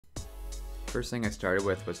First thing I started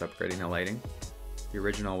with was upgrading the lighting. The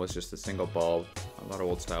original was just a single bulb. A lot of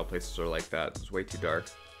old style places are like that. It was way too dark.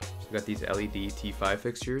 So I got these LED T5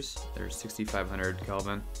 fixtures. They're 6500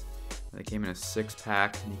 Kelvin. They came in a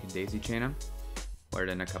 6-pack and you can daisy chain them. Wired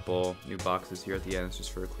in a couple new boxes here at the end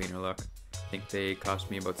just for a cleaner look. I think they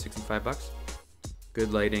cost me about 65 bucks.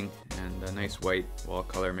 Good lighting and a nice white wall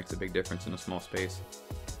color makes a big difference in a small space.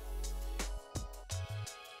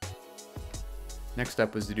 Next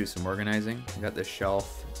up was to do some organizing. I got this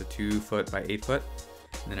shelf, it's a 2 foot by 8 foot,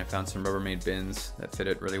 and then I found some Rubbermaid bins that fit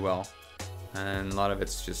it really well. And a lot of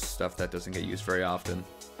it's just stuff that doesn't get used very often.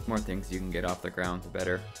 The more things you can get off the ground, the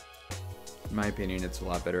better. In my opinion, it's a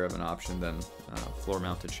lot better of an option than floor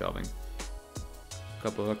mounted shelving. A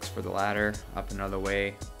couple hooks for the ladder, up another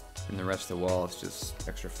way, and the rest of the wall is just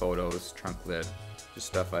extra photos, trunk lid, just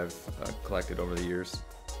stuff I've collected over the years.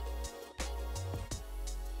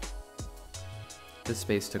 This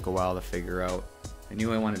space took a while to figure out. I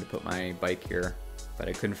knew I wanted to put my bike here, but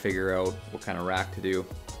I couldn't figure out what kind of rack to do.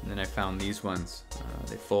 And then I found these ones.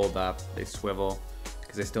 They fold up, they swivel,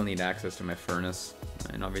 because I still need access to my furnace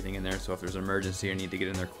and everything in there. So if there's an emergency or need to get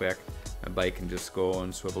in there quick, my bike can just go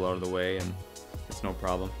and swivel out of the way and it's no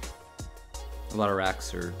problem. A lot of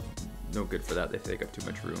racks are no good for that. They take up too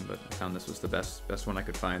much room, but I found this was the best one I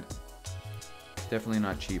could find. Definitely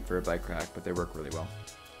not cheap for a bike rack, but they work really well.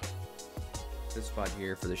 This spot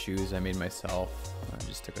here for the shoes I made myself.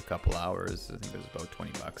 Just took a couple hours. I think it was about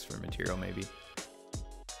 20 bucks for material maybe.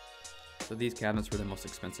 So these cabinets were the most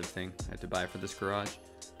expensive thing I had to buy for this garage.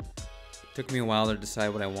 It took me a while to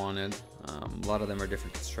decide what I wanted. A lot of them are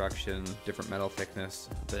different construction, different metal thickness,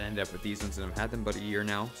 but I ended up with these ones and I've had them about a year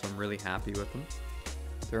now, so I'm really happy with them.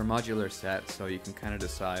 They're a modular set, so you can kind of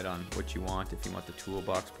decide on what you want, if you want the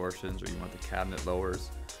toolbox portions or you want the cabinet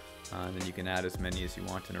lowers. And then you can add as many as you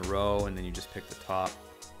want in a row, and then you just pick the top.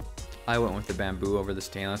 I went with the bamboo over the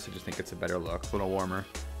stainless. I just think it's a better look, a little warmer.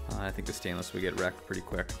 I think the stainless would get wrecked pretty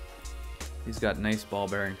quick. These got nice ball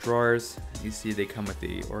bearing drawers. You see they come with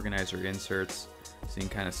the organizer inserts, so you can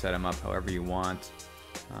kind of set them up however you want.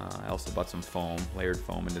 I also bought some foam, layered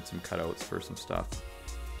foam, and did some cutouts for some stuff.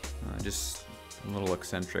 Just a little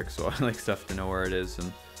eccentric, so I like stuff to know where it is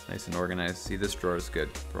and nice and organized. See, this drawer is good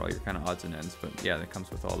for all your kind of odds and ends, but yeah, it comes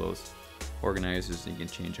with all those organizers and you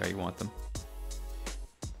can change how you want them.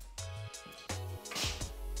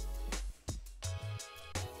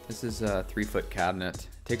 This is a 3-foot cabinet.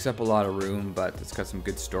 Takes up a lot of room, but it's got some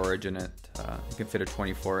good storage in it. You can fit a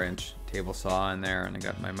 24-inch table saw in there, and I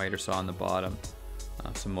got my miter saw on the bottom,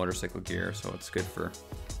 some motorcycle gear, so it's good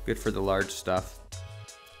for the large stuff.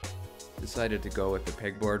 Decided to go with the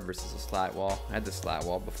pegboard versus a slat wall. I had the slat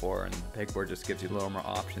wall before, and the pegboard just gives you a little more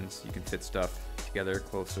options. You can fit stuff together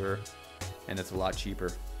closer, and it's a lot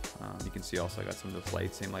cheaper. You can see also I got some of those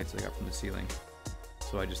lights, same lights I got from the ceiling.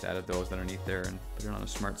 So I just added those underneath there and put it on a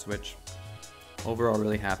smart switch. Overall,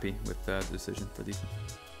 really happy with the decision for these.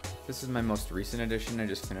 This is my most recent addition. I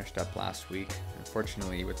just finished up last week.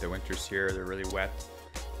 Unfortunately, with the winters here, they're really wet.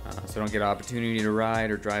 So I don't get an opportunity to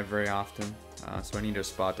ride or drive very often. So I need a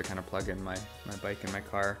spot to kind of plug in my bike and my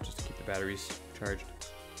car just to keep the batteries charged.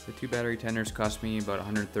 The 2 battery tenders cost me about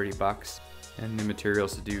 130 bucks, and the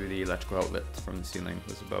materials to do the electrical outlet from the ceiling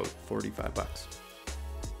was about 45 bucks.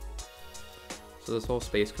 So this whole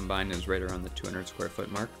space combined is right around the 200 square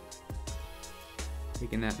foot mark.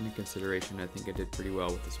 Taking that into consideration, I think I did pretty well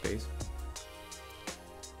with the space.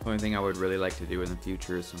 The only thing I would really like to do in the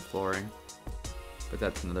future is some flooring, but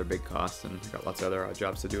that's another big cost, and I've got lots of other odd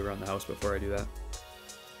jobs to do around the house before I do that.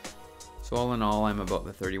 So all in all, I'm about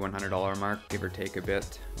the $3,100 mark, give or take a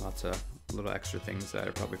bit. Lots of little extra things that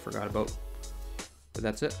I probably forgot about. But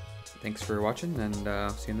that's it. Thanks for watching, and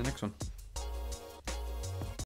see you in the next one.